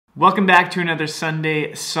Welcome back to another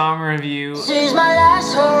Sunday song review. She's my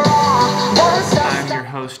last hurrah. I'm your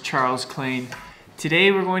host, Charles Klein.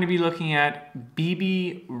 Today we're going to be looking at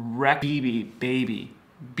Bebe Rexha. Bebe,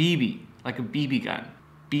 like a BB gun.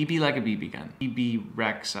 Bebe like a BB gun. Bebe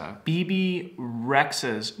Rexha. Bebe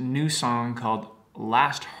Rexha's new song called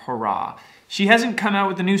Last Hurrah. She hasn't come out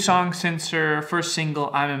with a new song since her first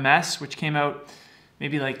single, I'm a Mess, which came out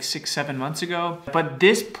maybe like 6-7 months ago. But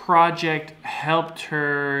this project helped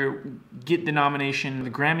her get the nomination, the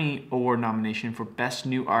Grammy Award nomination for Best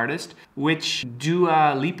New Artist, which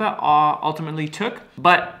Dua Lipa ultimately took,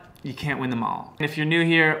 but you can't win them all. And if you're new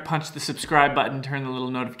here, punch the subscribe button, turn the little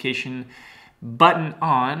notification button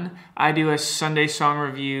on. I do a Sunday song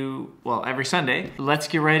review, well, every Sunday. Let's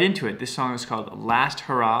get right into it. This song is called Last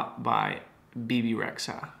Hurrah by Bebe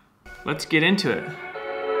Rexha. Let's get into it.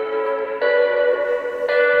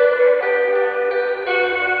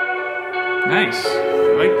 Nice, I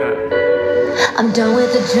like that. I'm done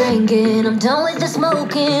with the drinking, I'm done with the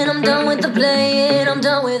smoking, I'm done with the playing, I'm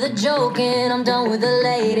done with the joking, I'm done with the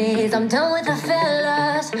ladies, I'm done with the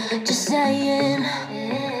fellas, just saying.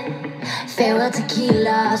 Farewell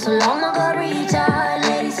tequila, so long margarita,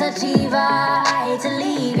 lady sativa, I hate to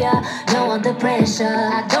leave ya, don't want the pressure,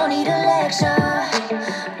 I don't need a lecture,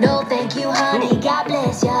 no thank you honey, God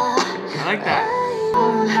bless ya. I like that.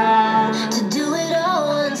 To do it all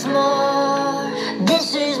once more.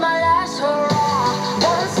 This is my last hurrah.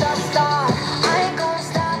 Once I start, I ain't gonna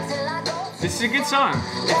stop till I go. This is a good song.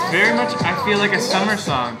 It's very much, I feel like a summer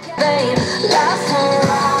song. Babe, last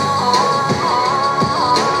hurrah.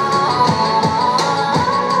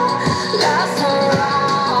 Last hurrah.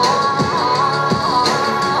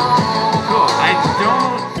 Cool. I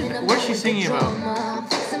don't, what's she singing about?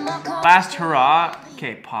 Last Hurrah.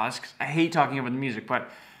 Okay, pause, 'cause I hate talking about the music, but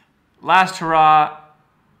Last Hurrah,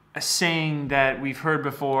 a saying that we've heard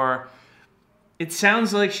before. It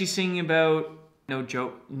sounds like she's singing about no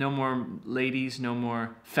joke, no more ladies, no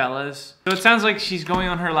more fellas. So it sounds like she's going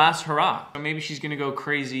on her last hurrah. So maybe she's gonna go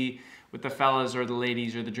crazy with the fellas or the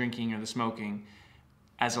ladies or the drinking or the smoking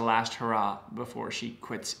as a last hurrah before she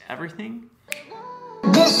quits everything.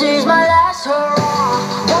 This is my last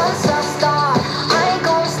hurrah. Once I start, I ain't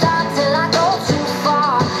gonna stop till I go too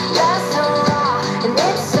far. Last hurrah, and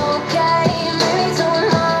it's okay. Maybe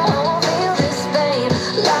tomorrow I won't feel this pain.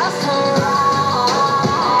 Last hurrah.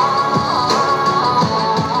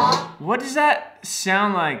 What does that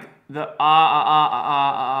sound like? The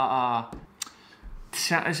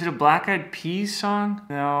Is it a Black Eyed Peas song?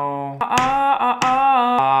 No.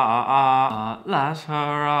 Last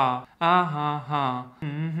hurrah.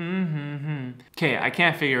 Okay, I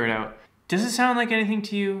can't figure it out. Does it sound like anything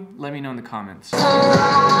to you? Let me know in the comments. Is it?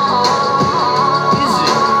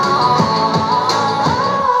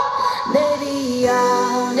 Maybe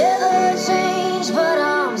I'll never change, but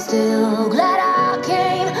I'm still glad I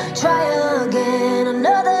came. Try again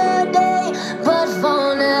another day, but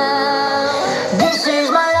for now, this is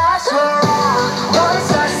my last hurrah.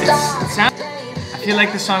 Once I start. I feel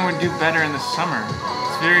like the song would do better in the summer.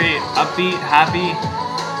 It's very upbeat, happy,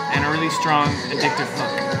 and a really strong, addictive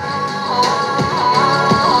hook.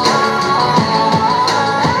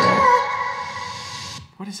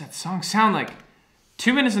 What does that song sound like?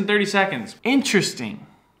 2 minutes and 30 seconds. Interesting.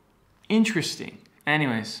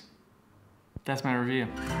 Anyways, that's my review.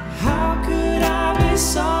 How could I be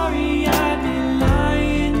sorry?